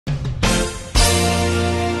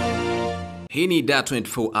Hii ni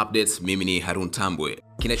Da24 Updates, mimi ni Harun Tambwe.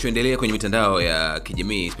 Kinachoendelea kwenye mitandao ya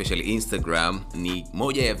kijamii, especially Instagram, ni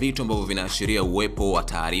moja ya vitu ambavyo vinaashiria uwepo wa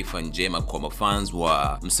taarifa njema kwa mafans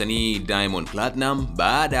wa msanii Diamond Platnumz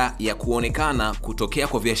baada ya kuonekana kutokea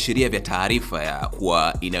kwa viashiria vya taarifa ya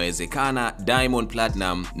kuwa inawezekana Diamond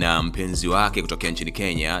Platnumz na mpenzi wake kutokea nchini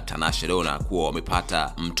Kenya, Tanasha Dona, kuwa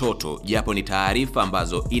wamepata mtoto, japo ni taarifa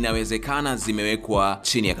ambazo inawezekana zimewekwa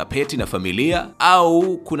chini ya kapeti na familia,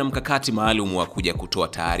 au kuna mkakati maalum wa kuja kutoa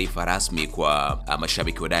taarifa rasmi kwa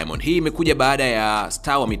mashabiki wa Diamond. Hii imekuja baada ya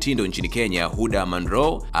star wa mitindo nchini Kenya, Huddah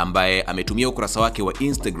ambaye ametumia ukurasa wake wa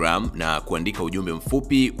Instagram na kuandika ujumbe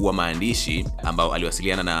mfupi wa maandishi ambao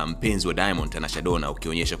aliwasiliana na mpenzi wa Diamond, Tanasha Dona,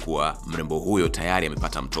 ukionyesha kuwa mrembo huyo tayari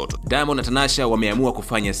amepata mtoto. Diamond na Tanasha wameamua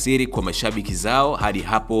kufanya siri kwa mashabiki zao hadi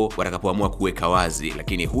hapo watakapoamua kuweka wazi,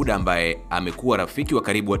 lakini Huddah ambaye amekuwa rafiki wa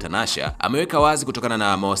karibu wa Tanasha ameweka wazi kutokana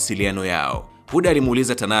na mawasiliano yao. Huddah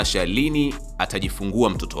alimuuliza Tanasha lini atajifungua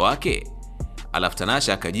mtoto wake. Alafu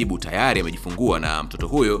Tanasha akajibu tayari amejifungua na mtoto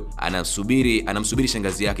huyo anamsubiri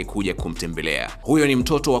shangazi yake kuja kumtembelea. Huyo ni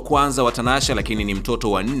mtoto wa kwanza wa Tanasha, lakini ni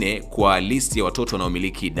mtoto wa 4 kwa listi ya watoto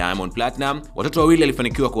wanaomiliki Diamond Platnumz. Watoto wawili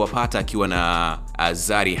alifanikiwa kuwapata akiwa na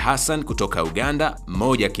Zari Hassan kutoka Uganda,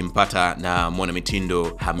 mmoja akimpata na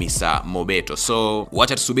mwanamitindo Hamisa Mobeto. So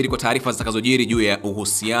wacha tusubiri kwa taarifa zitakazojiri juu ya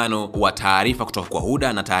uhusiano wa taarifa kutoka kwa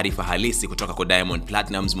Huddah na taarifa halisi kutoka kwa Diamond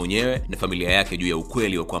Platnumz mwenyewe na familia yake juu ya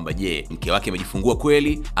ukweli wa kwamba je, mke wake amejifungua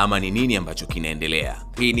kweli ama ni nini ambacho kinaendelea.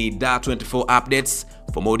 Hii ni Da24 Updates.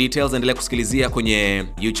 For more details endelea kusikilizia kwenye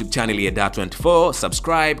YouTube channel ya Da24.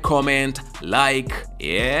 Subscribe, comment, like,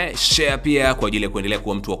 share pia kwa ajili ya kuendelea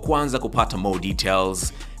kuwa mtu wa kwanza kupata more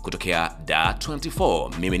details kutokea Da24.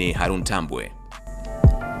 Mimi ni Harun Tambwe.